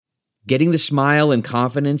Getting the smile and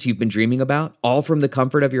confidence you've been dreaming about, all from the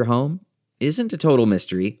comfort of your home, isn't a total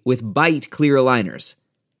mystery with Bite clear aligners.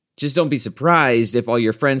 Just don't be surprised if all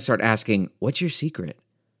your friends start asking, "What's your secret?"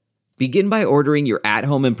 Begin by ordering your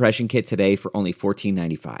at-home impression kit today for only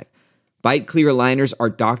 $14.95. Bite clear aligners are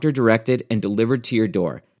doctor-directed and delivered to your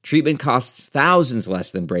door. Treatment costs thousands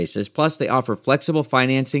less than braces, plus they offer flexible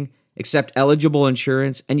financing, accept eligible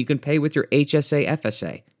insurance, and you can pay with your HSA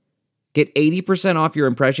FSA. Get 80% off your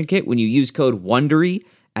impression kit when you use code WONDERY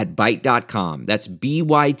at Byte.com. That's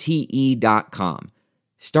BYTE.com.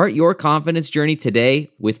 Start your confidence journey today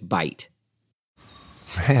with Byte.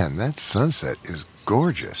 Man, that sunset is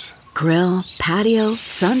gorgeous. Grill, patio,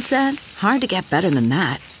 sunset. Hard to get better than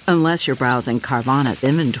that. Unless you're browsing Carvana's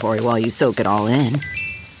inventory while you soak it all in.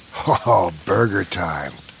 Oh, burger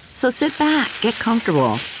time. So sit back, get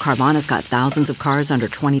comfortable. Carvana's got thousands of cars under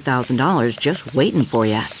 $20,000 just waiting for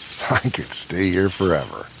you. I could stay here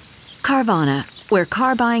forever. Carvana, where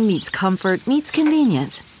car buying meets comfort meets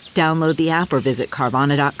convenience. Download the app or visit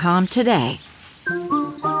Carvana.com today.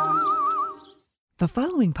 The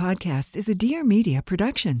following podcast is a Dear Media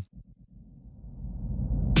production.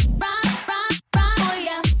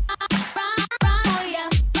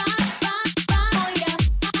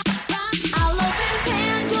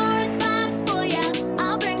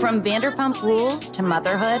 From Vanderpump Rules to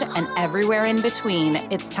motherhood and everywhere in between,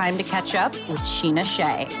 it's time to catch up with Scheana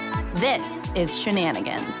Shay. This is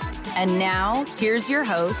Shenanigans. And now, here's your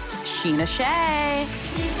host, Scheana Shay.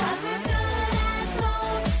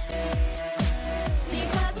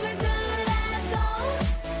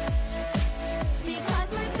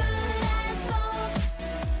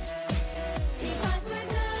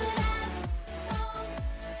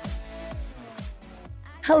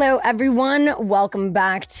 Hello, everyone. Welcome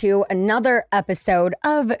back to another episode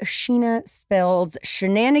of Scheana Spills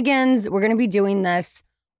Shenanigans. We're going to be doing this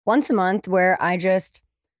once a month where I just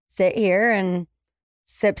sit here and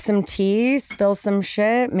sip some tea, spill some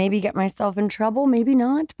shit, maybe get myself in trouble, maybe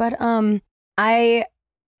not. But I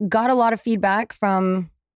got a lot of feedback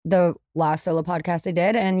from the last solo podcast I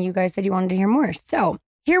did, and you guys said you wanted to hear more. So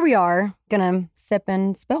here we are, gonna sip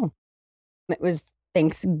and spill. It was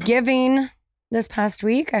Thanksgiving this past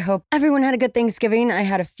week. I hope everyone had a good Thanksgiving. I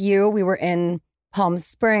had a few. We were in Palm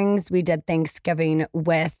Springs. We did Thanksgiving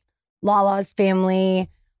with Lala's family. A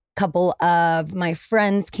couple of my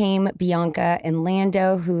friends came, Bianca and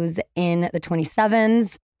Lando, who's in the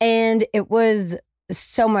 27s. And it was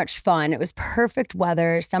so much fun. It was perfect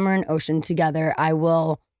weather, summer and ocean together. I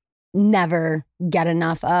will never get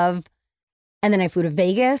enough of. And then I flew to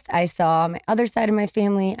Vegas. I saw my other side of my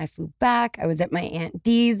family. I flew back. I was at my Aunt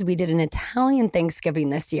Dee's. We did an Italian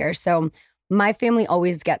Thanksgiving this year. So my family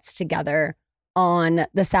always gets together on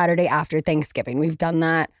the Saturday after Thanksgiving. We've done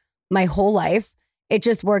that my whole life. It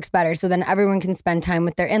just works better. So then everyone can spend time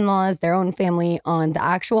with their in-laws, their own family on the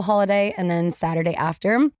actual holiday. And then Saturday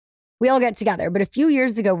after, we all get together. But a few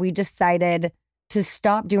years ago, we decided to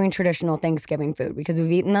stop doing traditional Thanksgiving food because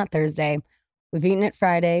we've eaten that Thursday. We've eaten it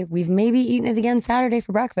Friday. We've maybe eaten it again Saturday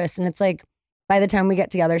for breakfast. And it's like, by the time we get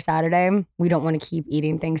together Saturday, we don't want to keep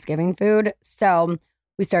eating Thanksgiving food. So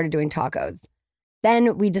we started doing tacos.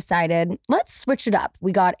 Then we decided, let's switch it up.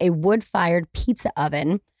 We got a wood-fired pizza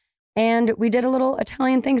oven and we did a little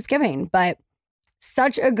Italian Thanksgiving. But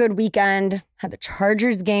such a good weekend. Had the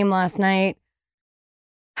Chargers game last night.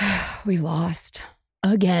 We lost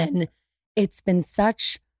again. It's been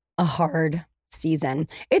such a hard season.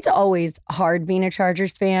 It's always hard being a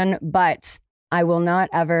Chargers fan, but I will not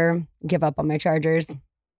ever give up on my Chargers.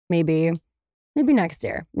 Maybe next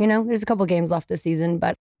year. You know, there's a couple games left this season,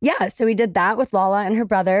 but yeah, so we did that with Lala and her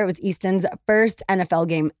brother. It was Easton's first NFL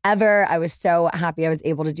game ever. I was so happy I was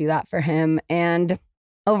able to do that for him. And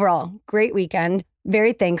overall, great weekend.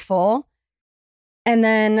 Very thankful. And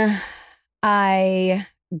then I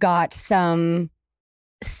got some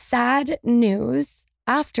sad news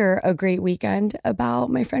after a great weekend about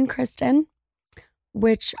my friend Kristen,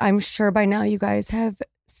 which I'm sure by now you guys have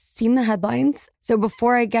seen the headlines. So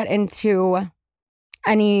before I get into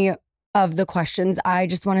any of the questions, I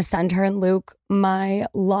just want to send her and Luke my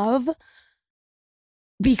love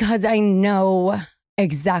because I know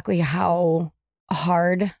exactly how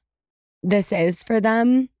hard this is for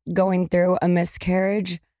them. Going through a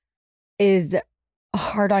miscarriage is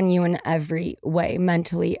hard on you in every way,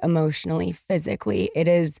 mentally, emotionally, physically. It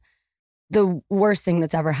is the worst thing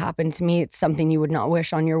that's ever happened to me. It's something you would not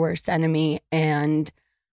wish on your worst enemy. And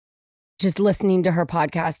just listening to her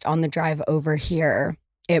podcast on the drive over here,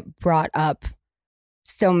 it brought up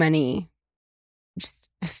so many just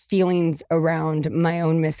feelings around my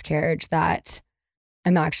own miscarriage that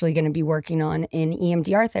I'm actually going to be working on in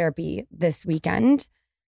EMDR therapy this weekend,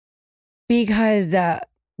 because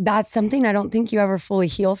that's something I don't think you ever fully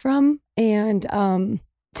heal from. And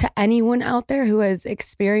to anyone out there who has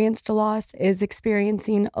experienced a loss, is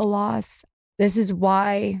experiencing a loss, this is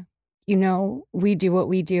why, we do what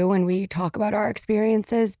we do and we talk about our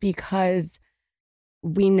experiences, because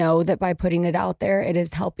we know that by putting it out there, it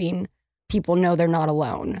is helping people know they're not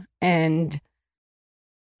alone. And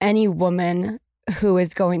any woman who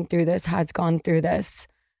is going through this, has gone through this,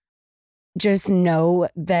 just know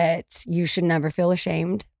that you should never feel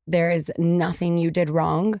ashamed. There is nothing you did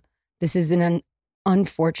wrong. This is an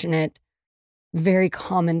unfortunate, very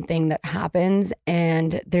common thing that happens,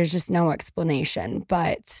 and there's just no explanation.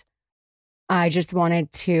 But I just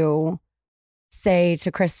wanted to say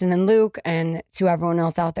to Kristen and Luke and to everyone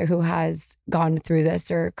else out there who has gone through this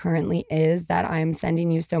or currently is, that I'm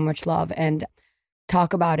sending you so much love, and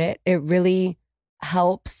talk about it. It really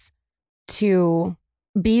helps to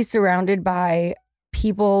be surrounded by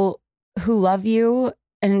people who love you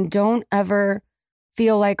and don't ever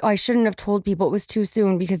feel like, oh, I shouldn't have told people, it was too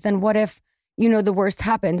soon, because then what if, the worst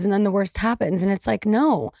happens, and then the worst happens. And it's like,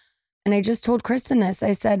 no. And I just told Kristen this.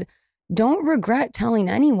 I said, don't regret telling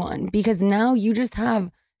anyone, because now you just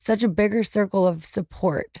have such a bigger circle of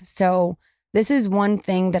support. So this is one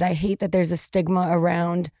thing that I hate, that there's a stigma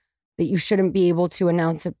around that you shouldn't be able to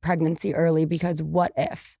announce a pregnancy early, because what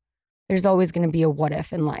if? There's always going to be a what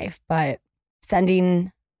if in life. But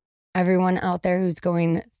sending everyone out there who's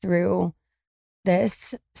going through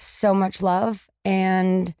this so much love,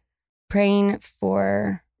 and praying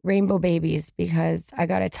for rainbow babies, because I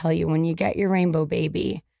got to tell you, when you get your rainbow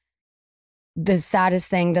baby, the saddest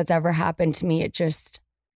thing that's ever happened to me,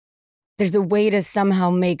 there's a way to somehow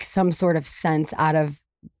make some sort of sense out of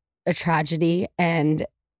a tragedy, and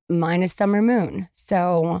mine is Summer Moon.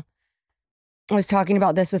 So I was talking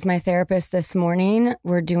about this with my therapist this morning.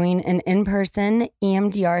 We're doing an in-person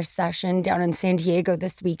EMDR session down in San Diego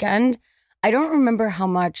this weekend. I don't remember how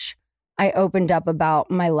much I opened up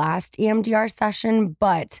about my last EMDR session,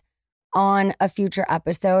 but on a future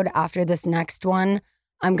episode after this next one,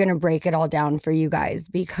 I'm going to break it all down for you guys,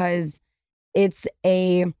 because it's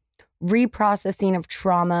a reprocessing of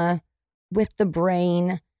trauma with the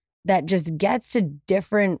brain that just gets to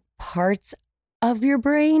different parts of your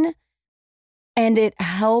brain, and it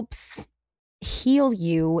helps heal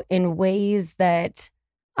you in ways that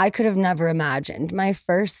I could have never imagined. My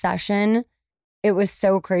first session, it was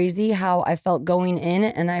so crazy how I felt going in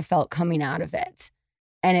and I felt coming out of it.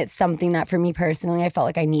 And it's something that for me personally, I felt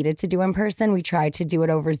like I needed to do in person. We tried to do it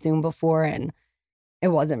over Zoom before and it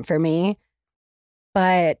wasn't for me.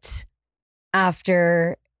 But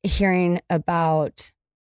after hearing about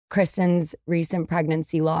Kristen's recent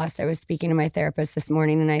pregnancy loss, I was speaking to my therapist this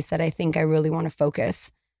morning and I said, I think I really want to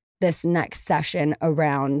focus this next session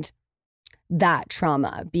around that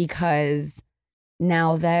trauma, because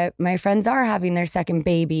now that my friends are having their second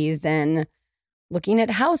babies and looking at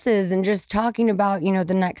houses and just talking about,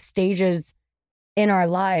 the next stages in our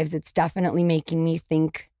lives, it's definitely making me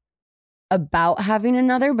think about having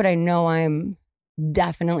another, but I know I'm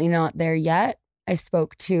definitely not there yet. I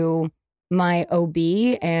spoke to my OB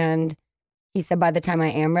and he said by the time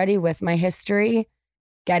I am ready with my history,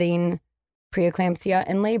 getting preeclampsia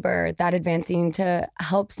and labor, that advancing to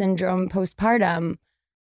HELLP syndrome postpartum,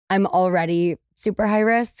 I'm already super high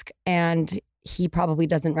risk, and he probably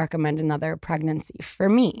doesn't recommend another pregnancy for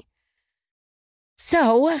me.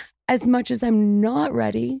 So as much as I'm not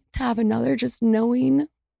ready to have another, just knowing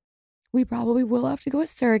we probably will have to go a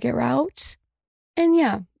surrogate route. And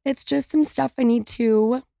yeah, it's just some stuff I need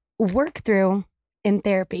to work through in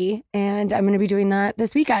therapy, and I'm going to be doing that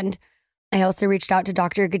this weekend. I also reached out to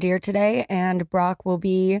Dr. Gadir today, and Brock will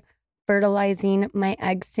be fertilizing my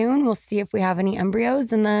eggs soon. We'll see if we have any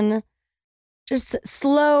embryos, and then just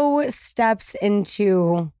slow steps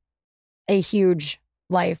into a huge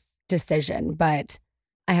life decision. But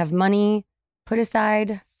I have money put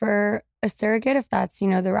aside for a surrogate if that's,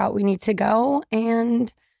 the route we need to go.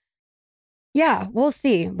 And yeah, we'll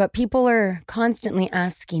see. But people are constantly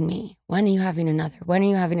asking me, when are you having another? When are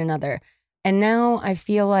you having another? And now I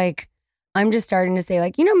feel like I'm just starting to say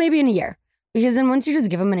maybe in a year. Because then once you just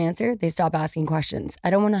give them an answer, they stop asking questions. I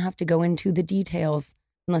don't want to have to go into the details,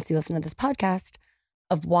 unless you listen to this podcast,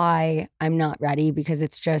 of why I'm not ready, because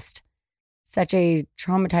it's just such a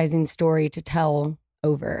traumatizing story to tell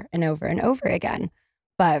over and over and over again.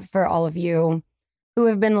 But for all of you who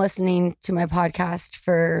have been listening to my podcast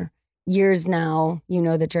for years now, you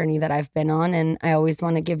know the journey that I've been on. And I always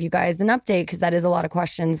want to give you guys an update, because that is a lot of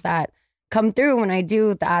questions that come through when I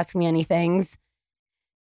do the Ask Me Anythings.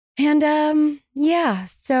 And yeah,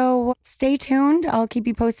 so stay tuned. I'll keep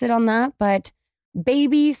you posted on that. But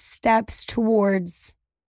baby steps towards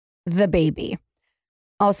the baby.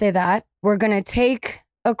 I'll say that. We're going to take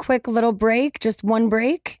a quick little break, just one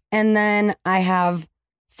break. And then I have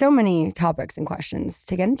so many topics and questions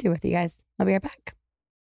to get into with you guys. I'll be right back.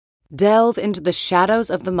 Delve into the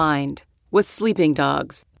shadows of the mind with Sleeping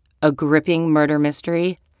Dogs, a gripping murder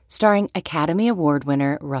mystery starring Academy Award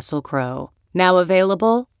winner Russell Crowe. Now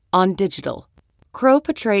available on digital. Crowe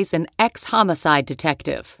portrays an ex-homicide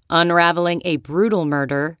detective unraveling a brutal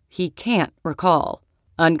murder he can't recall.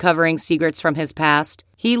 Uncovering secrets from his past,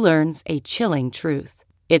 he learns a chilling truth.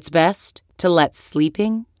 It's best to let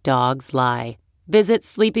sleeping dogs lie. Visit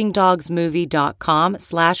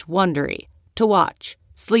sleepingdogsmovie.com/Wondery to watch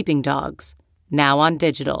Sleeping Dogs, now on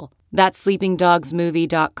digital. That's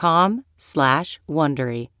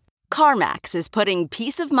sleepingdogsmovie.com/Wondery. CarMax is putting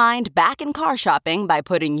peace of mind back in car shopping by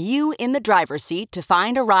putting you in the driver's seat to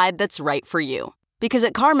find a ride that's right for you. Because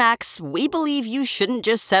at CarMax, we believe you shouldn't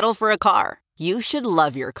just settle for a car. You should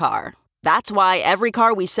love your car. That's why every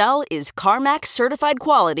car we sell is CarMax certified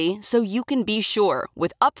quality, so you can be sure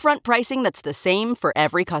with upfront pricing that's the same for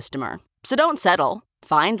every customer. So don't settle.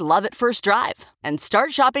 Find love at first drive and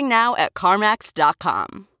start shopping now at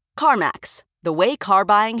CarMax.com. CarMax, the way car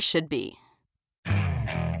buying should be.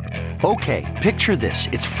 Okay, picture this.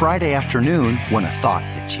 It's Friday afternoon when a thought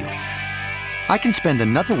hits you. I can spend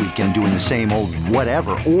another weekend doing the same old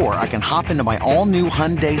whatever, or I can hop into my all-new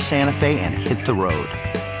Hyundai Santa Fe and hit the road.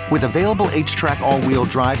 With available H-Track all-wheel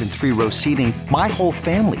drive and 3-row seating, my whole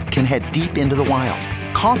family can head deep into the wild.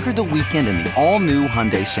 Conquer the weekend in the all-new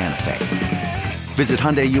Hyundai Santa Fe. Visit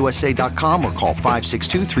HyundaiUSA.com or call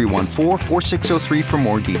 562-314-4603 for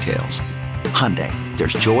more details. Hyundai,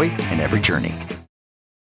 there's joy in every journey.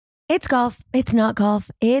 It's golf. It's not golf.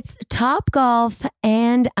 It's Top Golf.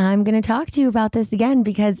 And I'm going to talk to you about this again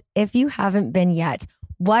because if you haven't been yet,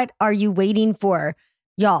 what are you waiting for?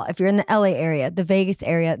 Y'all, if you're in the LA area, the Vegas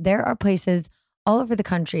area, there are places all over the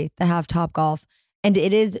country that have Top Golf. And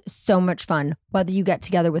it is so much fun. Whether you get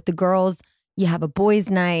together with the girls, you have a boys'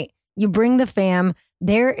 night, you bring the fam,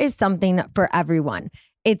 there is something for everyone.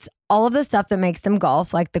 It's all of the stuff that makes them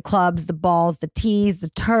golf, like the clubs, the balls, the tees, the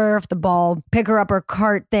turf, the ball picker-upper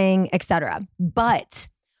cart thing, etc. But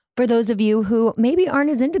for those of you who maybe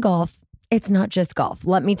aren't as into golf, it's not just golf.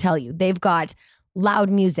 Let me tell you, they've got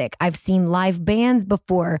loud music. I've seen live bands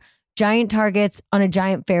before, giant targets on a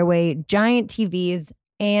giant fairway, giant TVs,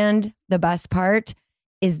 and the best part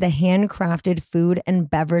is the handcrafted food and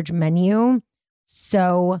beverage menu.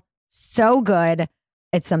 So good.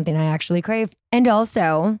 It's something I actually crave. And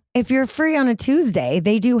also, if you're free on a Tuesday,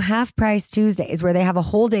 they do half price Tuesdays where they have a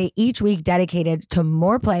whole day each week dedicated to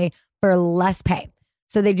more play for less pay.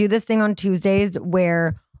 So they do this thing on Tuesdays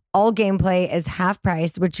where all gameplay is half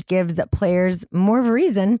price, which gives players more of a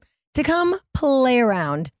reason to come play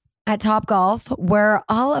around. At Top Golf, we're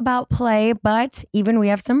all about play, but even we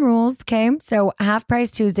have some rules, okay? So half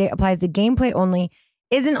price Tuesday applies to gameplay only,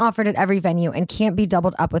 isn't offered at every venue, and can't be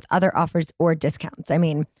doubled up with other offers or discounts. I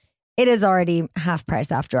mean, it is already half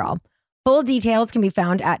price after all. Full details can be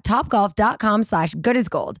found at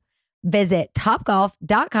topgolf.com/goodasgold. Visit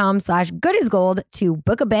topgolf.com/goodasgold to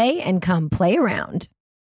book a bay and come play around.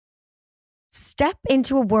 Step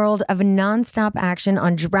into a world of nonstop action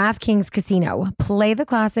on DraftKings Casino. Play the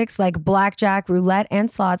classics like blackjack, roulette,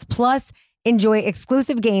 and slots, plus enjoy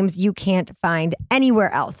exclusive games you can't find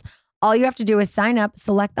anywhere else. All you have to do is sign up,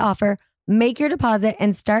 select the offer, make your deposit,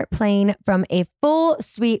 and start playing from a full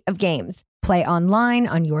suite of games. Play online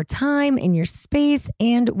on your time, in your space,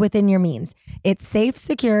 and within your means. It's safe,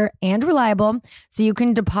 secure, and reliable, so you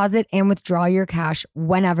can deposit and withdraw your cash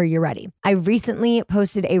whenever you're ready. I recently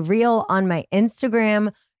posted a reel on my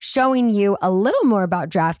Instagram showing you a little more about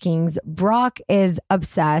DraftKings. Brock is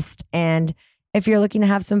obsessed, and if you're looking to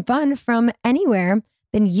have some fun from anywhere,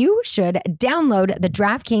 then you should download the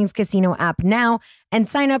DraftKings Casino app now and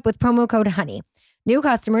sign up with promo code HONEY. New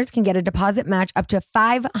customers can get a deposit match up to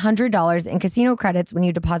 $500 in casino credits when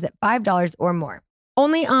you deposit $5 or more.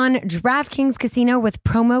 Only on DraftKings Casino with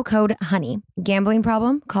promo code HONEY. Gambling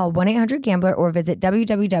problem? Call 1-800-GAMBLER or visit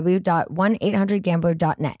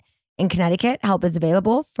www.1800gambler.net. In Connecticut, help is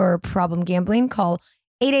available for problem gambling. Call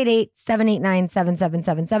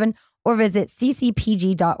 888-789-7777 or visit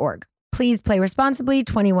ccpg.org. Please play responsibly,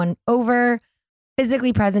 21 over,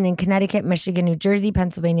 physically present in Connecticut, Michigan, New Jersey,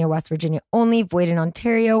 Pennsylvania, West Virginia only, void in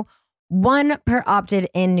Ontario. 1 per opted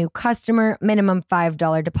in new customer, minimum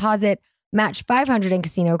 $5 deposit. Match 500 in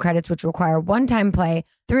casino credits, which require one-time play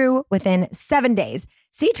through within 7 days.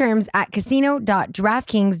 See terms at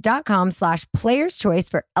casino.draftkings.com/players choice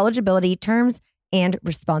for eligibility, terms, and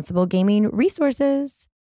responsible gaming resources.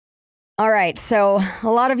 All right, so a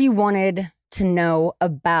lot of you wanted to know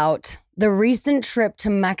about the recent trip to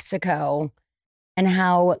Mexico and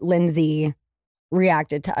how Lindsay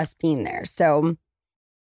reacted to us being there. So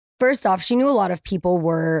first off, she knew a lot of people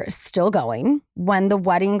were still going. When the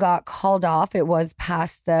wedding got called off, it was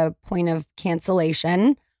past the point of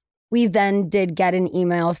cancellation. We then did get an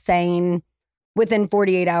email saying within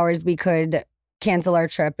 48 hours we could cancel our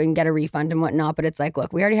trip and get a refund and whatnot. But it's like,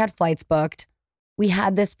 look, we already had flights booked. We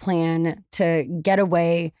had this plan to get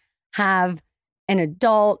away, have an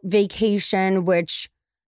adult vacation, which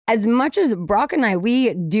as much as Brock and I,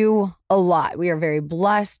 we do a lot. We are very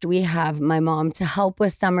blessed. We have my mom to help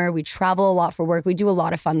with summer. We travel a lot for work. We do a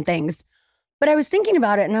lot of fun things. But I was thinking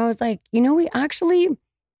about it and I was like, we actually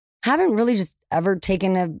haven't really just ever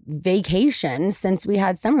taken a vacation since we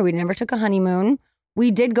had summer. We never took a honeymoon.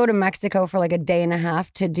 We did go to Mexico for like a day and a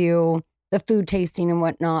half to do the food tasting and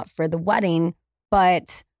whatnot for the wedding.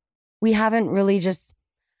 But we haven't really just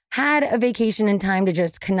had a vacation in time to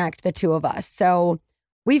just connect the two of us. So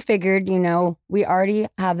we figured, we already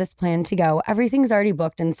have this plan to go. Everything's already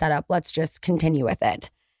booked and set up. Let's just continue with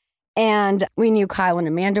it. And we knew Kyle and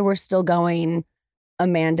Amanda were still going.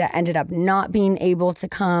 Amanda ended up not being able to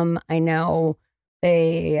come. I know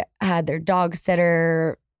they had their dog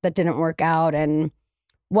sitter that didn't work out and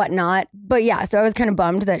whatnot. But yeah, so I was kind of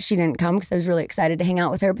bummed that she didn't come because I was really excited to hang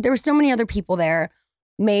out with her. But there were so many other people there,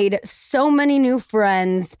 made so many new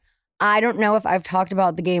friends. I don't know if I've talked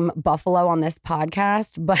about the game Buffalo on this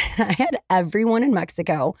podcast, but I had everyone in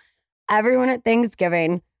Mexico, everyone at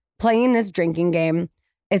Thanksgiving playing this drinking game.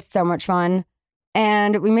 It's so much fun.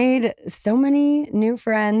 And we made so many new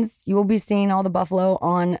friends. You will be seeing all the Buffalo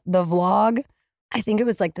on the vlog. I think it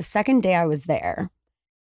was like the second day I was there.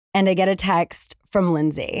 And I get a text from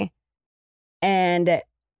Lindsay. And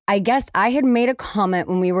I guess I had made a comment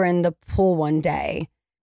when we were in the pool one day.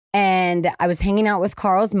 And I was hanging out with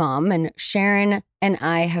Carl's mom, and Sharon and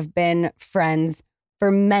I have been friends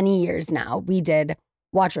for many years now. We did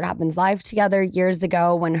Watch What Happens Live together years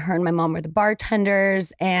ago when her and my mom were the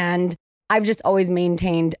bartenders. And I've just always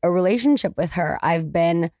maintained a relationship with her. I've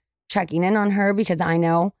been checking in on her because I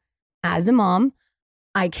know as a mom,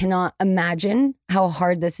 I cannot imagine how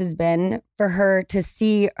hard this has been for her to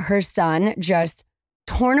see her son just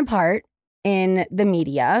torn apart in the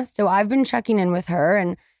media. So I've been checking in with her,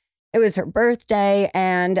 and it was her birthday,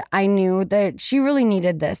 and I knew that she really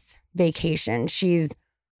needed this vacation. She's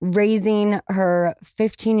raising her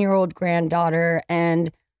 15-year-old granddaughter,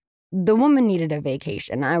 and the woman needed a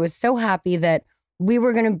vacation. I was so happy that we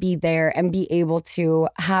were going to be there and be able to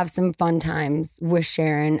have some fun times with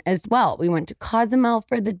Sharon as well. We went to Cozumel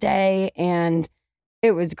for the day, and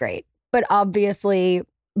it was great. But obviously,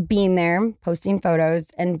 being there, posting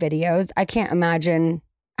photos and videos, I can't imagine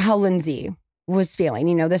how Lindsay was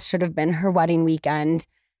feeling. This should have been her wedding weekend,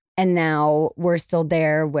 and now we're still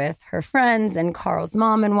there with her friends and Carl's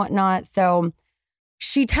mom and whatnot. So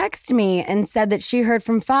she texted me and said that she heard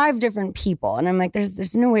from 5 different people. And I'm like,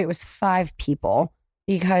 there's no way it was 5 people,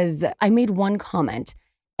 because I made one comment,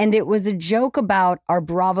 and it was a joke about our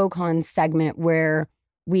BravoCon segment where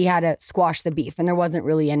we had to squash the beef and there wasn't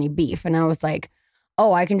really any beef. And I was like,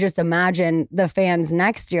 oh, I can just imagine the fans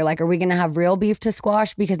next year. Like, are we going to have real beef to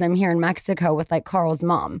squash? Because I'm here in Mexico with like Carl's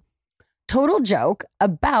mom. Total joke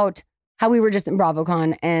about how we were just in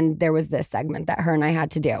BravoCon and there was this segment that her and I had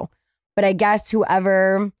to do. But I guess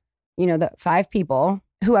whoever, the 5 people,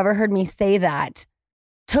 whoever heard me say that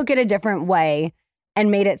took it a different way and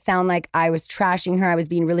made it sound like I was trashing her. I was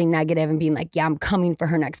being really negative and being like, yeah, I'm coming for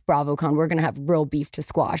her next BravoCon. We're going to have real beef to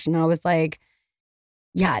squash. And I was like,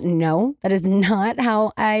 yeah, no, that is not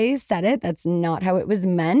how I said it. That's not how it was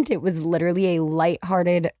meant. It was literally a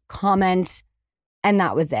lighthearted comment, and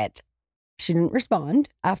that was it. She didn't respond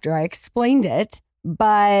after I explained it.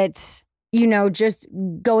 But, just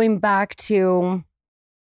going back to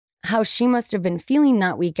how she must have been feeling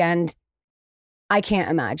that weekend, I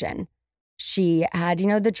can't imagine. She had,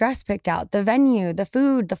 the dress picked out, the venue, the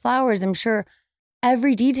food, the flowers, I'm sure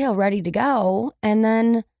every detail ready to go. And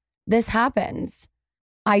then this happens.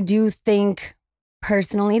 I do think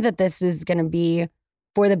personally that this is going to be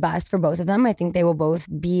for the best for both of them. I think they will both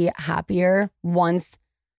be happier once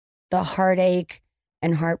the heartache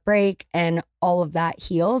and heartbreak and all of that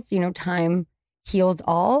heals. Time heals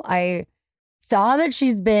all. I saw that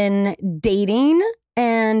she's been dating,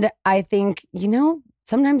 and I think,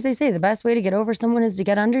 sometimes they say the best way to get over someone is to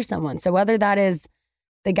get under someone. So whether that is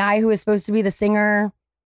the guy who was supposed to be the singer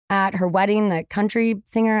at her wedding, the country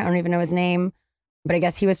singer, I don't even know his name, but I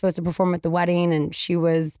guess he was supposed to perform at the wedding and she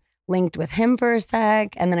was linked with him for a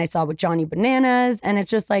sec. And then I saw with Johnny Bananas. And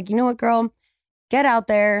it's just like, you know what, girl? Get out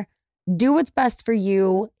there, do what's best for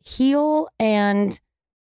you, heal. And,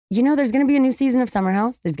 you know, there's going to be a new season of Summer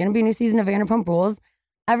House. There's going to be a new season of Vanderpump Rules.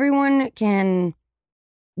 Everyone can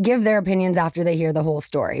give their opinions after they hear the whole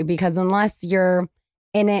story, because unless you're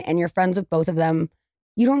in it and you're friends with both of them,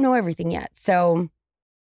 you don't know everything yet. So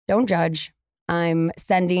don't judge. I'm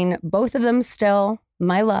sending both of them still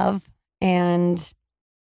my love. And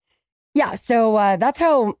yeah, so that's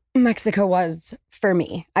how Mexico was for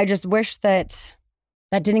me. I just wish that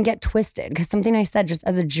didn't get twisted, because something I said just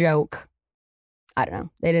as a joke, I don't know.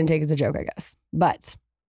 They didn't take it as a joke, I guess. But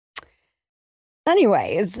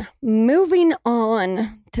anyways, moving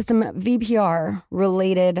on to some VPR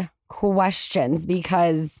related questions,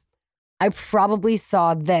 because I probably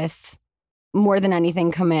saw this more than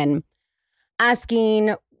anything come in,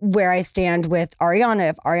 asking where I stand with Ariana,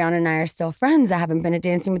 if Ariana and I are still friends that haven't been at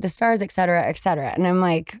Dancing with the Stars, et cetera, et cetera. And I'm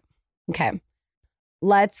like, okay,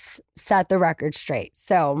 let's set the record straight.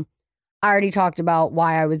 So I already talked about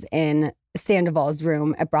why I was in Sandoval's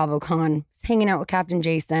room at BravoCon, hanging out with Captain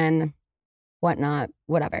Jason, whatnot,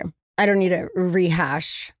 whatever. I don't need to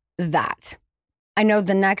rehash that. I know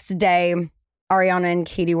the next day, Ariana and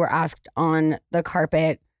Katie were asked on the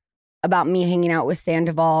carpet about me hanging out with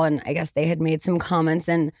Sandoval, and I guess they had made some comments,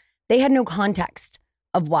 and they had no context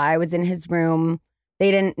of why I was in his room. They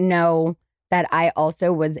didn't know that I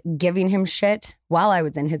also was giving him shit while I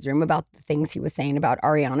was in his room about the things he was saying about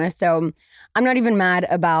Ariana. So I'm not even mad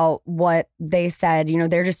about what they said. You know,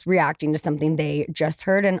 they're just reacting to something they just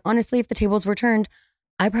heard. And honestly, if the tables were turned,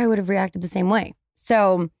 I probably would have reacted the same way.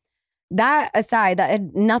 So that aside, that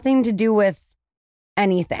had nothing to do with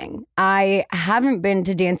anything. I haven't been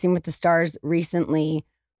to Dancing with the Stars recently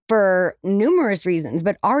for numerous reasons,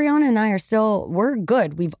 but Ariana and I we're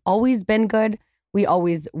good. We've always been good. We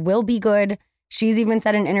always will be good. She's even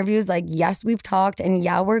said in interviews, like, yes, we've talked and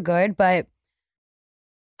yeah, we're good. But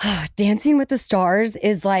Dancing with the Stars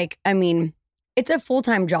is like, I mean, it's a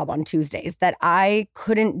full-time job on Tuesdays that I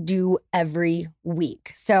couldn't do every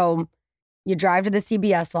week. So you drive to the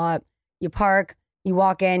CBS lot, you park, you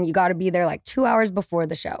walk in, you got to be there like 2 hours before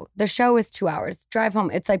the show. The show is 2 hours. Drive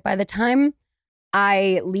home. It's like by the time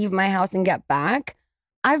I leave my house and get back,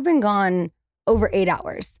 I've been gone over 8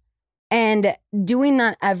 hours. And doing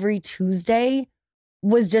that every Tuesday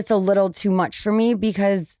was just a little too much for me,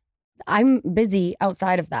 because I'm busy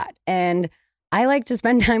outside of that. And I like to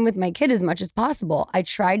spend time with my kid as much as possible. I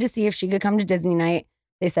tried to see if she could come to Disney night.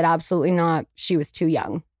 They said absolutely not. She was too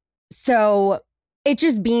young. So it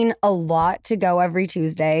just being a lot to go every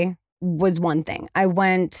Tuesday was one thing. I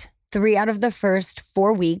went 3 out of the first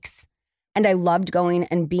 4 weeks, and I loved going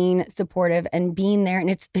and being supportive and being there. And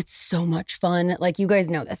it's so much fun. Like, you guys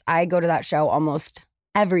know this. I go to that show almost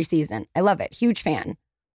every season. I love it. Huge fan.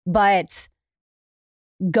 But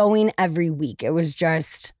going every week, it was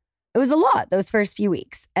a lot those first few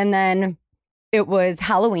weeks. And then it was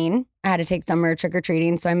Halloween. I had to take Summer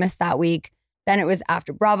trick-or-treating, so I missed that week. Then it was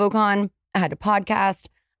after BravoCon. I had a podcast.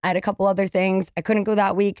 I had a couple other things. I couldn't go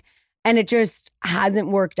that week. And it just hasn't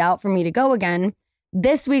worked out for me to go again.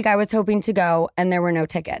 This week, I was hoping to go, and there were no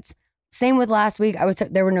tickets. Same with last week.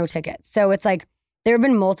 There were no tickets. So it's like there have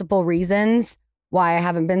been multiple reasons why I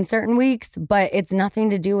haven't been certain weeks, but it's nothing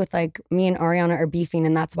to do with like me and Ariana are beefing,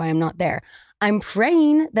 and that's why I'm not there. I'm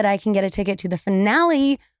praying that I can get a ticket to the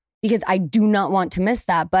finale, because I do not want to miss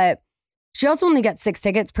that. But she also only gets 6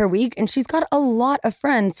 tickets per week, and she's got a lot of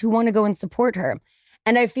friends who want to go and support her.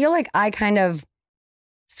 And I feel like I kind of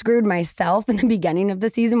screwed myself in the beginning of the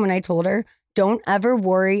season when I told her, don't ever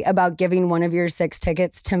worry about giving one of your 6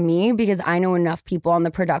 tickets to me, because I know enough people on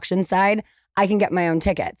the production side, I can get my own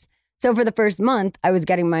tickets. So for the first month, I was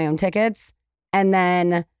getting my own tickets, and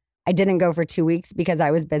then I didn't go for 2 weeks because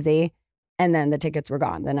I was busy. And then the tickets were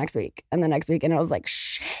gone the next week and the next week. And I was like,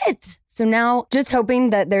 shit. So now just hoping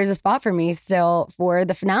that there's a spot for me still for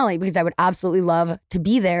the finale, because I would absolutely love to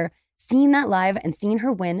be there, seeing that live and seeing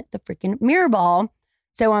her win the freaking mirror ball.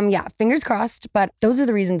 So yeah, fingers crossed. But those are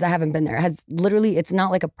the reasons I haven't been there. It's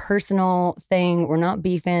not like a personal thing. We're not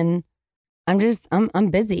beefing. I'm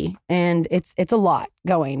busy, and it's a lot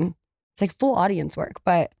going. It's like full audience work,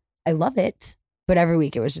 but I love it. But every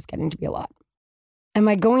week it was just getting to be a lot. Am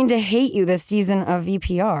I going to hate you this season of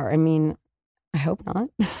VPR? I mean, I hope not.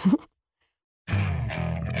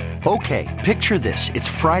 Okay, picture this. It's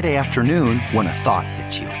Friday afternoon when a thought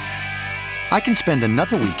hits you. I can spend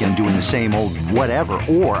another weekend doing the same old whatever,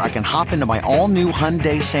 or I can hop into my all-new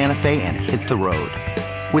Hyundai Santa Fe and hit the road.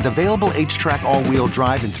 With available H-Track all-wheel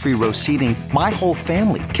drive and 3-row seating, my whole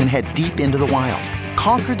family can head deep into the wild.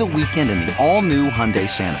 Conquer the weekend in the all-new Hyundai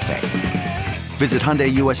Santa Fe. Visit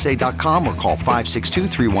HyundaiUSA.com or call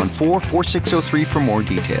 562-314-4603 for more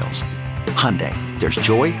details. Hyundai, there's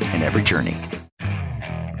joy in every journey.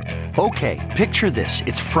 Okay, picture this.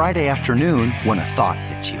 It's Friday afternoon when a thought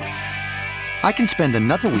hits you. I can spend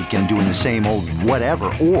another weekend doing the same old whatever,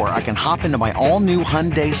 or I can hop into my all-new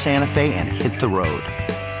Hyundai Santa Fe and hit the road.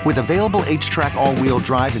 With available H-Track all-wheel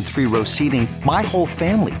drive and 3-row seating, my whole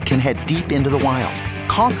family can head deep into the wild.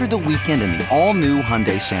 Conquer the weekend in the all-new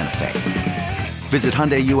Hyundai Santa Fe. Visit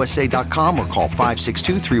HyundaiUSA.com or call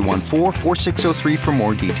 562-314-4603 for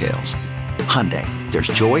more details. Hyundai, there's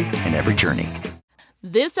joy in every journey.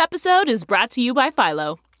 This episode is brought to you by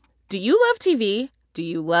Philo. Do you love TV? Do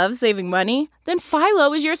you love saving money? Then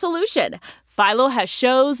Philo is your solution. Philo has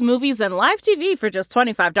shows, movies, and live TV for just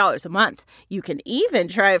 $25 a month. You can even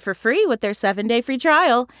try it for free with their 7-day free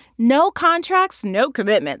trial. No contracts, no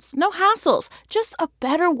commitments, no hassles. Just a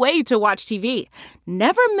better way to watch TV.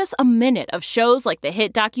 Never miss a minute of shows like the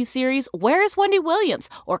hit docuseries Where is Wendy Williams?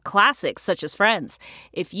 Or classics such as Friends.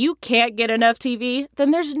 If you can't get enough TV,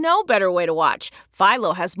 then there's no better way to watch.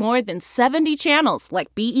 Philo has more than 70 channels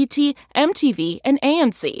like BET, MTV, and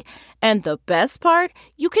AMC. And the best part?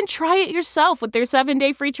 You can try it yourself with their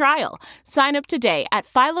 7-day free trial. Sign up today at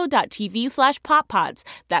philo.tv/poppods.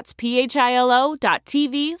 That's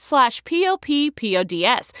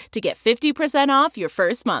philo.tv/POPPODS to get 50% off your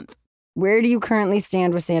first month. Where do you currently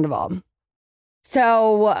stand with Sandoval?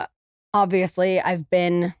 So, obviously, I've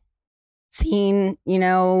been seen,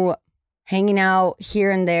 hanging out here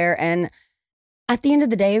and there. And at the end of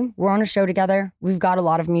the day, we're on a show together. We've got a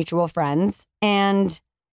lot of mutual friends. And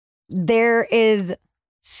there is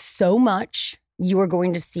so much you are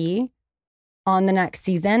going to see on the next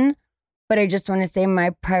season. But I just want to say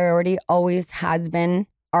my priority always has been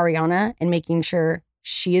Ariana and making sure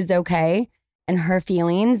she is okay and her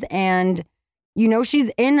feelings. And, she's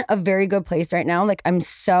in a very good place right now. Like, I'm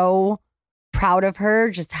so proud of her,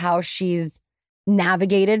 just how she's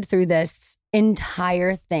navigated through this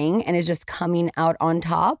entire thing and is just coming out on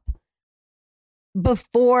top.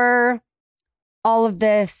 Before all of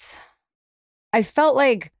this, I felt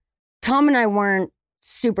like Tom and I weren't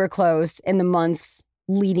super close in the months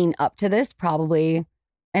leading up to this, probably.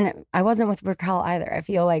 And I wasn't with Raquel either. I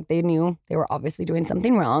feel like they knew they were obviously doing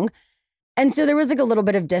something wrong. And so there was like a little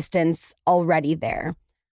bit of distance already there.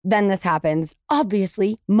 Then this happens,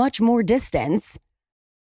 obviously much more distance.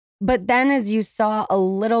 But then as you saw a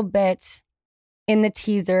little bit in the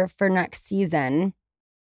teaser for next season,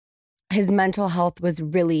 his mental health was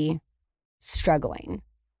really struggling.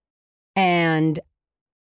 And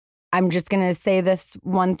I'm just going to say this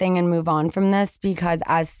one thing and move on from this, because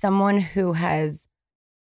as someone who has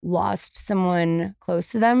lost someone close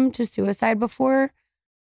to them to suicide before,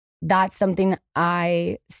 that's something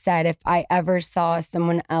I said if I ever saw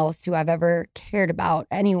someone else who I've ever cared about,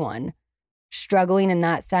 anyone, struggling in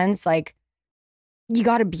that sense, like, you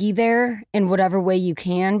got to be there in whatever way you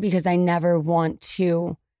can, because I never want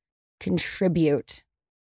to contribute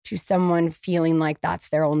to someone feeling like that's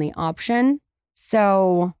their only option.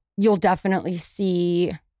 So you'll definitely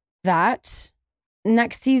see that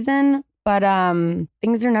next season, but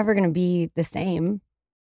things are never going to be the same.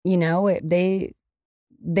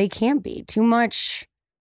 They can't be. Too much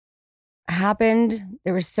happened.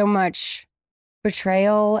 There was so much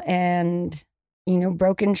betrayal and,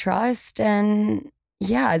 broken trust. And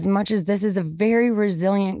yeah, as much as this is a very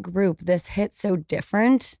resilient group, this hit so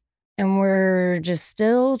different. And we're just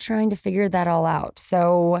still trying to figure that all out.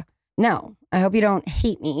 So no, I hope you don't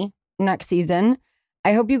hate me next season.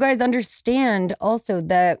 I hope you guys understand also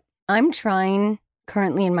that I'm trying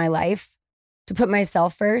currently in my life to put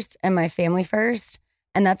myself first and my family first.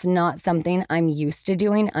 And that's not something I'm used to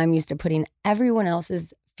doing. I'm used to putting everyone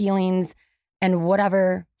else's feelings and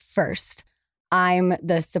whatever first. I'm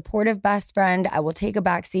the supportive best friend. I will take a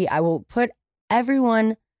backseat. I will put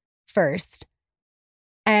everyone first.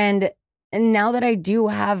 And now that I do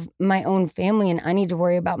have my own family and I need to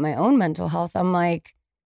worry about my own mental health, I'm like,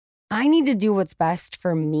 I need to do what's best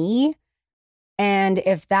for me. And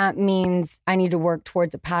if that means I need to work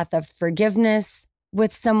towards a path of forgiveness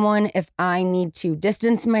with someone, if I need to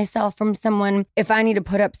distance myself from someone, if I need to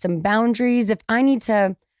put up some boundaries, if I need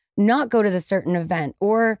to not go to the certain event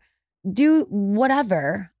or do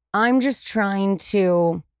whatever, I'm just trying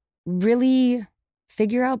to really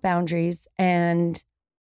figure out boundaries and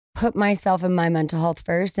put myself and my mental health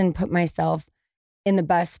first and put myself in the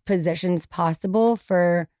best positions possible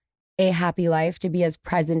for a happy life, to be as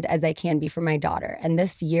present as I can be for my daughter. And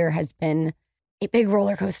this year has been a big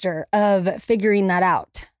roller coaster of figuring that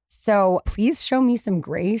out. So please show me some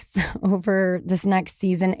grace over this next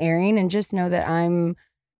season airing and just know that I'm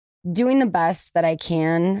doing the best that I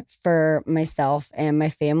can for myself and my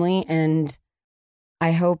family. And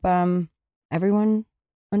I hope everyone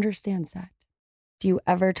understands that. Do you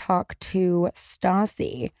ever talk to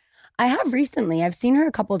Stassi? I have recently. I've seen her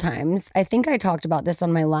a couple times. I think I talked about this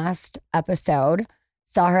on my last episode.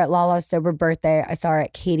 Saw her at Lala's sober birthday. I saw her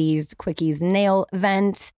at Katie's Quickies nail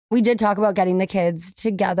event. We did talk about getting the kids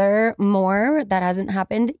together more. That hasn't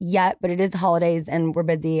happened yet, but it is holidays and we're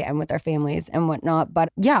busy and with our families and whatnot. But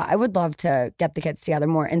yeah, I would love to get the kids together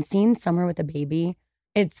more. And seeing Summer with a baby,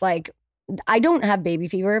 it's like, I don't have baby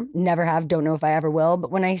fever, never have, don't know if I ever will.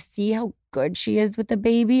 But when I see how good she is with the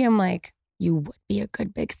baby, I'm like, you would be a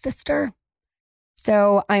good big sister.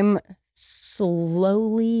 So I'm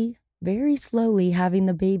slowly, very slowly having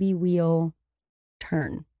the baby wheel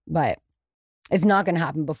turn. But it's not going to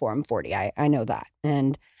happen before I'm 40. I know that.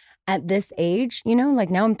 And at this age, you know, like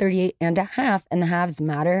now I'm 38 and a half and the halves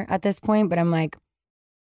matter at this point. But I'm like,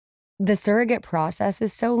 the surrogate process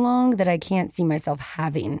is so long that I can't see myself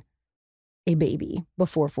having a baby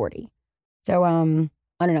before 40. So,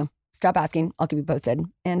 I don't know. Stop asking. I'll keep you posted.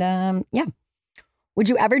 And, yeah. Would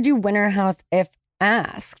you ever do Winter House if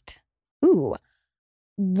asked? Ooh.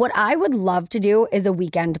 What I would love to do is a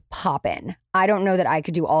weekend pop-in. I don't know that I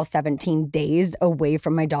could do all 17 days away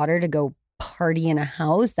from my daughter to go party in a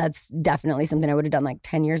house. That's definitely something I would have done like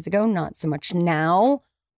 10 years ago. Not so much now.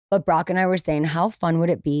 But Brock and I were saying, how fun would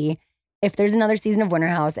it be if there's another season of Winter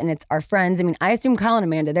House and it's our friends? I mean, I assume Kyle and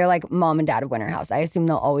Amanda, they're like mom and dad of Winter House. I assume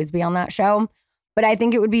they'll always be on that show. But I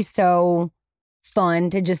think it would be so fun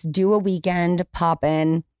to just do a weekend, pop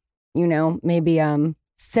in, you know, maybe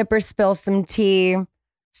sip or spill some tea,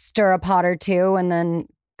 stir a pot or two, and then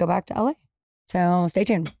go back to LA. So stay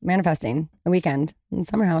tuned. Manifesting a weekend in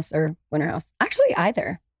Summer House or Winter House. Actually,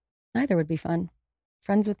 either. Either would be fun.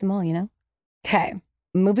 Friends with them all, you know? Okay,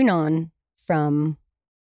 moving on from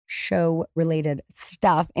show-related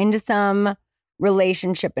stuff into some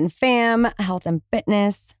relationship and fam, health and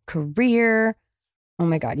fitness, career. Oh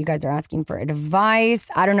my God, you guys are asking for advice.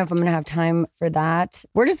 I don't know if I'm going to have time for that.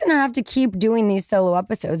 We're just going to have to keep doing these solo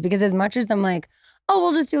episodes because as much as I'm like, oh,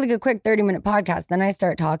 we'll just do like a quick 30-minute podcast. Then I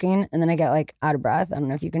start talking and then I get like out of breath. I don't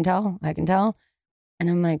know if you can tell. I can tell. And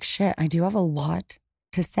I'm like, shit, I do have a lot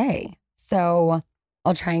to say. So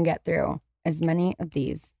I'll try and get through as many of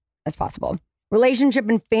these as possible. Relationship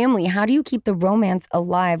and family. How do you keep the romance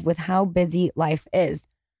alive with how busy life is?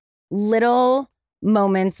 Little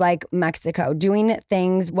moments like Mexico, doing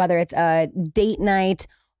things, whether it's a date night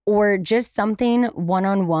or just something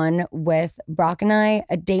one-on-one with Brock and I,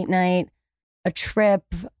 a date night, a trip,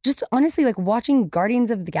 just honestly like watching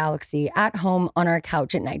Guardians of the Galaxy at home on our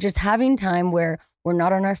couch at night, just having time where we're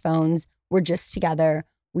not on our phones, we're just together,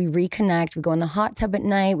 we reconnect, we go in the hot tub at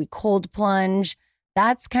night, we cold plunge.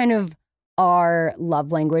 That's kind of our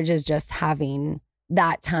love language, is just having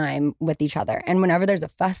that time with each other. And whenever there's a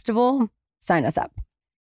festival, sign us up.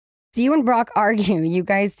 Do you and Brock argue? You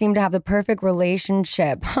guys seem to have the perfect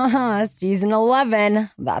relationship. Season 11.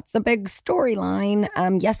 That's a big storyline.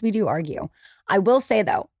 Yes, we do argue. I will say,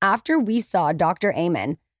 though, after we saw Dr.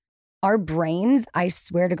 Amen, our brains, I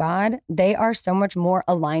swear to God, they are so much more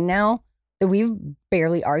aligned now that we've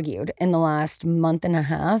barely argued in the last month and a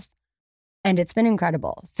half. And it's been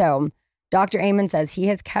incredible. So Dr. Amen says he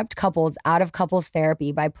has kept couples out of couples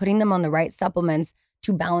therapy by putting them on the right supplements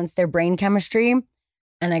to balance their brain chemistry.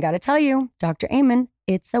 And I got to tell you, Dr. Amen,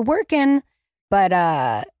 it's a working.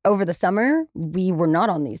 But over the summer, we were not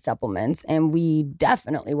on these supplements and we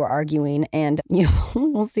definitely were arguing. And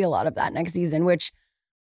we'll see a lot of that next season, which,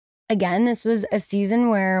 again, this was a season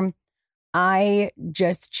where I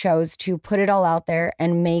just chose to put it all out there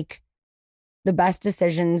and make the best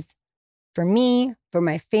decisions for me, for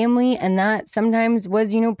my family. And that sometimes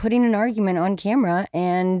was, putting an argument on camera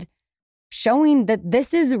and showing that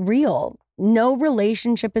this is real. No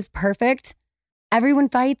relationship is perfect. Everyone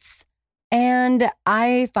fights. And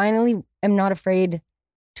I finally am not afraid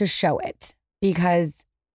to show it because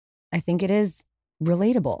I think it is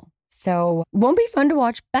relatable. So won't be fun to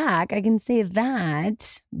watch back. I can say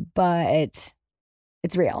that, but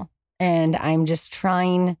it's real. And I'm just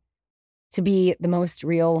trying to be the most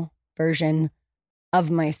real version of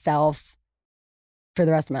myself for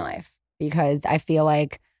the rest of my life because I feel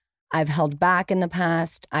like I've held back in the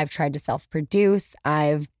past. I've tried to self-produce.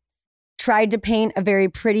 I've tried to paint a very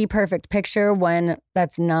pretty, perfect picture when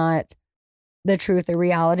that's not the truth or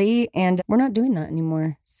reality. And we're not doing that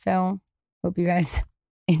anymore. So hope you guys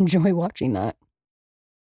enjoy watching that.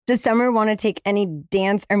 Does Summer want to take any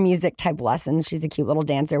dance or music type lessons? She's a cute little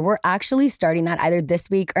dancer. We're actually starting that either this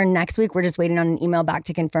week or next week. We're just waiting on an email back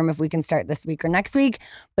to confirm if we can start this week or next week.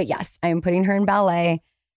 But yes, I am putting her in ballet.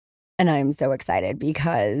 And I'm so excited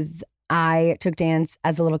because I took dance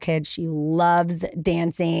as a little kid. She loves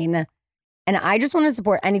dancing. And I just want to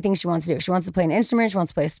support anything she wants to do. She wants to play an instrument. She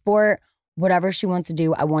wants to play a sport. Whatever she wants to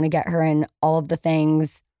do, I want to get her in all of the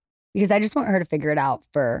things because I just want her to figure it out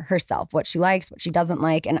for herself, what she likes, what she doesn't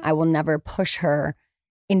like. And I will never push her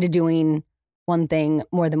into doing one thing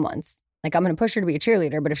more than once. Like I'm going to push her to be a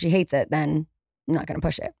cheerleader, but if she hates it, then I'm not going to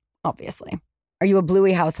push it, obviously. Are you a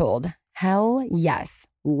Bluey household? Hell yes.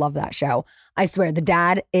 Love that show. I swear the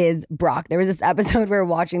dad is Brock. There was this episode we were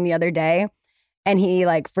watching the other day and he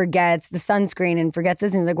like forgets the sunscreen and forgets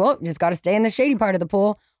this. And he's like, well, just got to stay in the shady part of the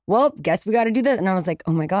pool. Well, guess we got to do this. And I was like,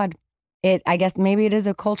 oh my God. I guess maybe it is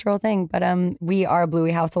a cultural thing, but we are a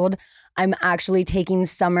Bluey household. I'm actually taking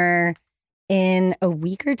Summer in a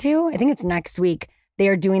week or two. I think it's next week. They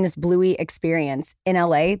are doing this Bluey experience in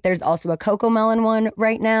LA. There's also a Coco Melon one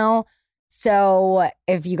right now. So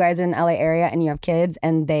if you guys are in the LA area and you have kids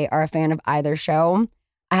and they are a fan of either show,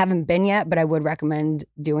 I haven't been yet, but I would recommend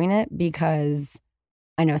doing it because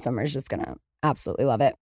I know Summer's just going to absolutely love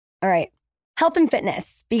it. All right. Health and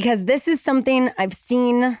fitness, because this is something I've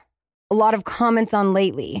seen a lot of comments on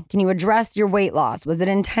lately. Can you address your weight loss? Was it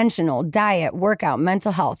intentional? Diet, workout,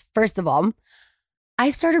 mental health? First of all,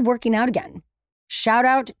 I started working out again. Shout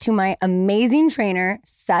out to my amazing trainer,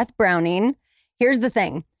 Seth Browning. Here's the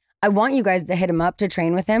thing. I want you guys to hit him up to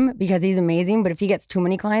train with him because he's amazing. But if he gets too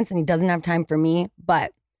many clients and he doesn't have time for me,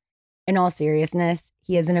 but in all seriousness,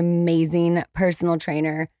 he is an amazing personal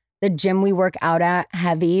trainer. The gym we work out at,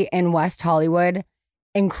 Heavy in West Hollywood,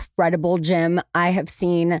 incredible gym. I have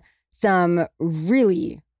seen some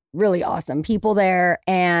really, really awesome people there.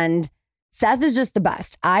 And Seth is just the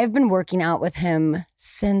best. I've been working out with him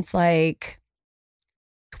since like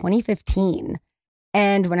 2015.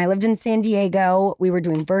 And when I lived in San Diego, we were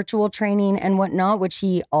doing virtual training and whatnot, which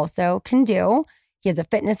he also can do. He has a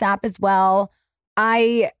fitness app as well.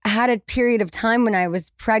 I had a period of time when I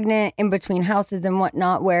was pregnant in between houses and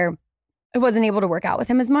whatnot where I wasn't able to work out with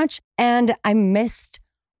him as much. And I missed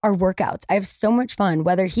our workouts. I have so much fun,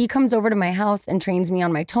 whether he comes over to my house and trains me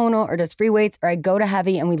on my tonal or does free weights, or I go to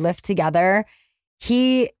Heavy and we lift together.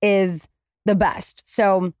 He is the best.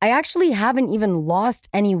 So I actually haven't even lost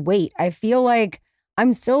any weight. I feel like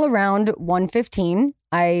I'm still around 115.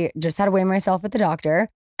 I just had to weigh myself at the doctor.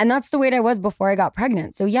 And that's the weight I was before I got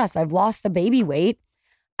pregnant. So yes, I've lost the baby weight.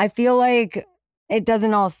 I feel like it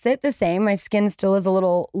doesn't all sit the same. My skin still is a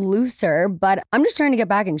little looser, but I'm just trying to get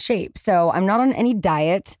back in shape. So I'm not on any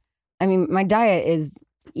diet. I mean, my diet is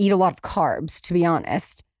eat a lot of carbs, to be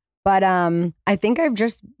honest. But I think I've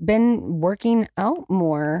just been working out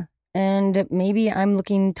more. And maybe I'm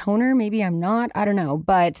looking toner, maybe I'm not. I don't know.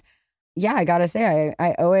 But yeah, I gotta say,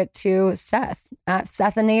 I owe it to Seth at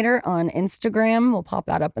Sethinator on Instagram. We'll pop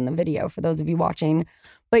that up in the video for those of you watching.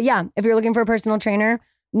 But yeah, if you're looking for a personal trainer,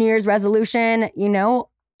 New Year's resolution,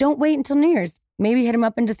 don't wait until New Year's. Maybe hit him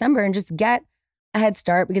up in December and just get a head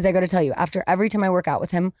start, because I got to tell you, after every time I work out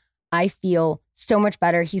with him, I feel so much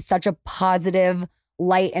better. He's such a positive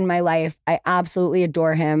light in my life. I absolutely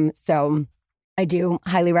adore him. So I do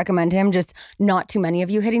highly recommend him. Just not too many of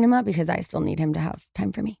you hitting him up because I still need him to have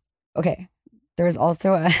time for me. Okay. There was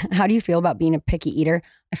also how do you feel about being a picky eater?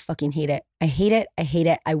 I fucking hate it. I hate it. I hate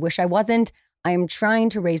it. I wish I wasn't. I am trying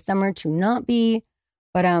to raise Summer to not be.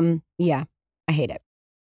 But yeah, I hate it.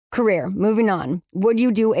 Career, moving on. Would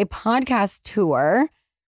you do a podcast tour?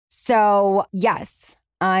 So yes,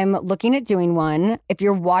 I'm looking at doing one. If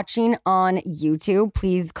you're watching on YouTube,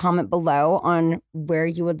 please comment below on where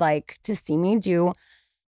you would like to see me do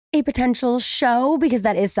a potential show, because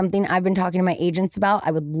that is something I've been talking to my agents about.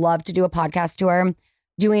 I would love to do a podcast tour,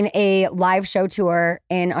 doing a live show tour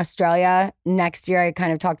in Australia next year. I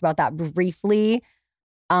kind of talked about that briefly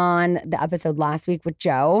on the episode last week with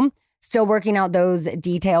Joe. Still working out those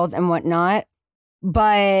details and whatnot.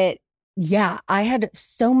 But yeah, I had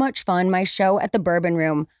so much fun. My show at the Bourbon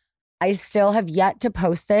Room, I still have yet to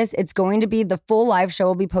post this. It's going to be, the full live show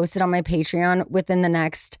will be posted on my Patreon within the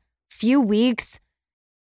next few weeks.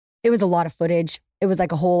 It was a lot of footage. It was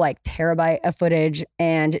like a whole terabyte of footage,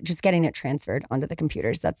 and just getting it transferred onto the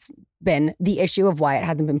computers. That's been the issue of why it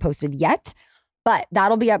hasn't been posted yet. But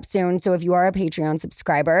that'll be up soon. So if you are a Patreon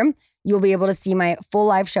subscriber, you'll be able to see my full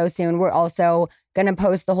live show soon. We're also going to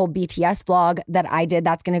post the whole BTS vlog that I did.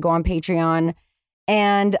 That's going to go on Patreon.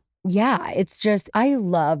 And yeah, it's just, I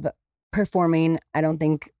love performing. I don't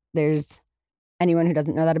think there's anyone who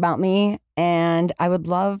doesn't know that about me. And I would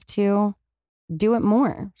love to do it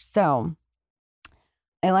more. So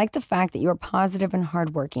I like the fact that you're positive and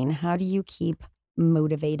hardworking. How do you keep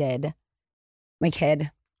motivated? My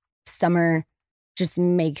kid, Summer, just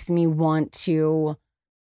makes me want to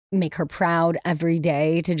make her proud every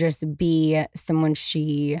day, to just be someone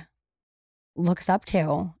she looks up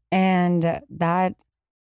to. And that,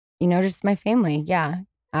 just my family. Yeah.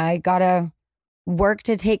 I gotta work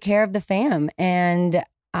to take care of the fam. And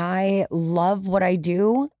I love what I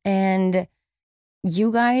do. And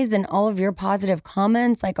you guys and all of your positive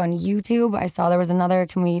comments, like on YouTube, I saw there was another,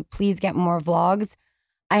 can we please get more vlogs?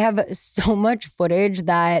 I have so much footage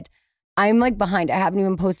that I'm like behind. I haven't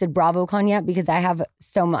even posted BravoCon yet because I have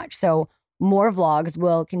so much. So more vlogs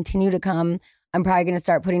will continue to come. I'm probably going to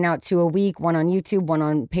start putting out 2 a week, one on YouTube, one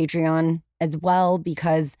on Patreon as well,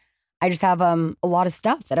 because I just have a lot of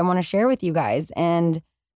stuff that I want to share with you guys. And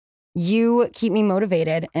you keep me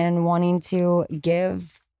motivated and wanting to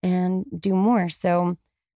give and do more. So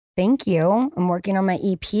thank you. I'm working on my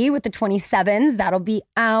EP with the 27s. That'll be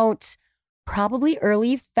out probably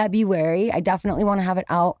early February. I definitely want to have it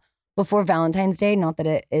out before Valentine's Day. Not that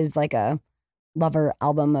it is like a lover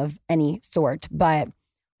album of any sort, but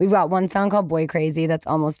we've got one song called Boy Crazy that's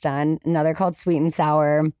almost done. Another called Sweet and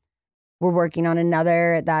Sour. We're working on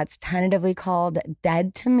another that's tentatively called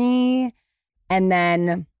Dead to Me. And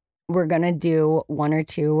then we're going to do 1 or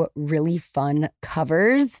 2 really fun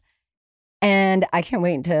covers. And I can't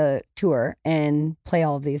wait to tour and play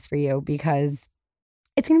all of these for you because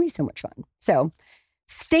it's going to be so much fun. So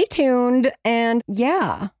stay tuned. And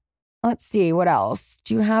yeah, let's see what else.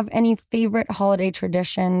 Do you have any favorite holiday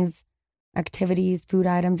traditions, activities, food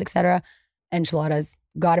items, etc.? Enchiladas.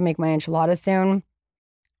 Got to make my enchiladas soon.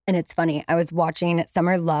 And it's funny. I was watching,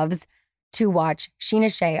 Summer loves to watch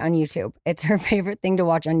Scheana Shay on YouTube. It's her favorite thing to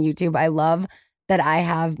watch on YouTube. I love that I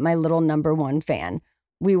have my little number one fan.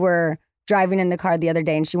 We were driving in the car the other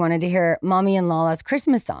day and she wanted to hear Mommy and Lala's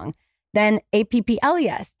Christmas song, then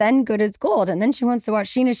APPLES, then Good as Gold. And then she wants to watch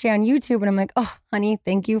Scheana Shay on YouTube. And I'm like, oh, honey,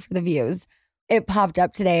 thank you for the views. It popped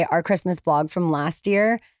up today, our Christmas vlog from last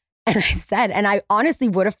year. And I said, and I honestly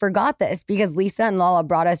would have forgot this because Lisa and Lala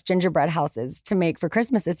brought us gingerbread houses to make for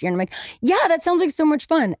Christmas this year. And I'm like, yeah, that sounds like so much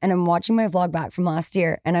fun. And I'm watching my vlog back from last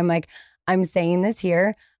year. And I'm like, I'm saying this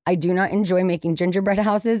here. I do not enjoy making gingerbread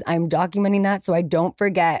houses. I'm documenting that so I don't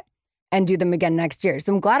forget and do them again next year.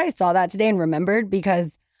 So I'm glad I saw that today and remembered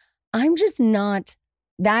because I'm just not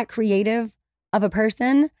that creative of a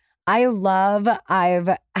person.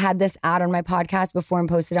 I've had this ad on my podcast before and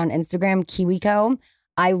posted on Instagram, KiwiCo.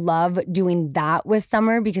 I love doing that with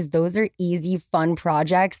Summer because those are easy, fun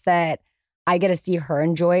projects that I get to see her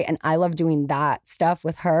enjoy. And I love doing that stuff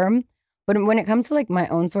with her. But when it comes to like my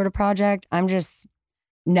own sort of project, I'm just,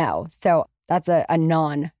 no. So that's a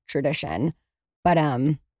non-tradition. But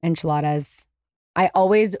enchiladas,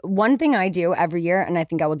 one thing I do every year, and I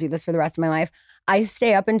think I will do this for the rest of my life, I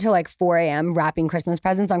stay up until like 4 a.m. wrapping Christmas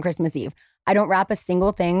presents on Christmas Eve. I don't wrap a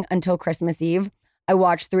single thing until Christmas Eve. I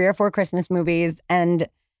watch 3 or 4 Christmas movies. And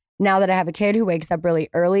now that I have a kid who wakes up really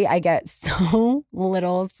early, I get so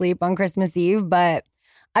little sleep on Christmas Eve. But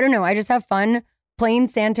I don't know. I just have fun playing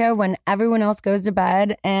Santa when everyone else goes to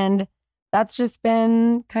bed. And that's just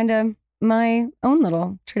been kind of my own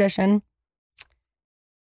little tradition.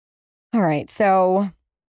 All right. So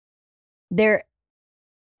there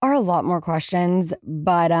are a lot more questions,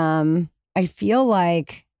 but I feel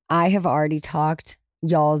like I have already talked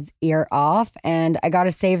y'all's ear off, and I got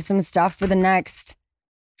to save some stuff for the next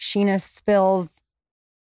Scheana Spills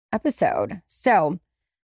episode. So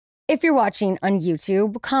if you're watching on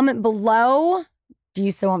YouTube, comment below. Do you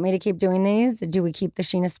still want me to keep doing these? Do we keep the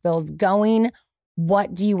Scheana Spills going?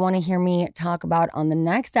 What do you want to hear me talk about on the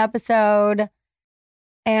next episode?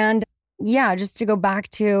 And yeah, just to go back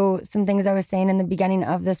to some things I was saying in the beginning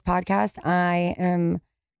of this podcast, I am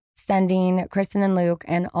sending Kristen and Luke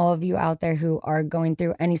and all of you out there who are going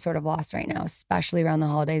through any sort of loss right now, especially around the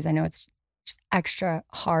holidays. I know it's just extra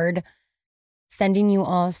hard. Sending you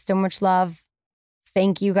all so much love.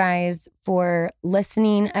 Thank you guys for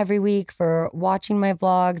listening every week, for watching my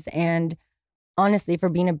vlogs, and honestly, for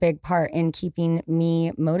being a big part in keeping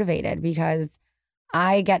me motivated because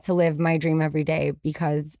I get to live my dream every day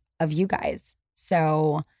because of you guys.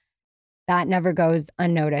 So that never goes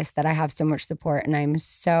unnoticed that I have so much support, and I'm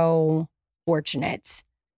so fortunate.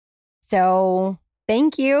 So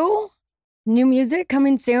thank you. New music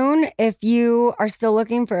coming soon. If you are still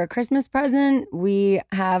looking for a Christmas present, we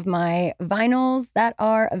have my vinyls that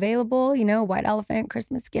are available, White Elephant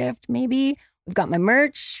Christmas gift, maybe. We've got my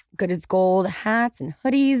merch, Good as Gold hats and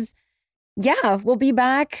hoodies. Yeah, we'll be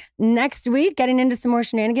back next week getting into some more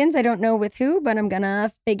shenanigans. I don't know with who, but I'm going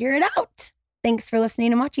to figure it out. Thanks for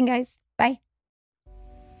listening and watching, guys. Bye.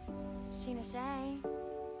 Scheana Shay.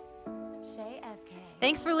 Shay FK.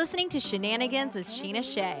 Thanks for listening to Shenanigans with Scheana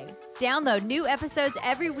Shay. Download new episodes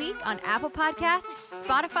every week on Apple Podcasts,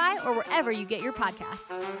 Spotify, or wherever you get your podcasts.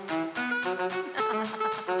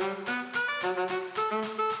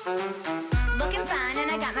 Looking fine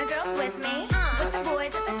and I got my girls with me. With the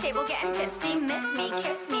boys at the table getting tipsy. Miss me,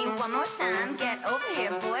 kiss me one more time. Get over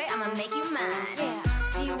here, boy, I'ma make you mine. Yeah.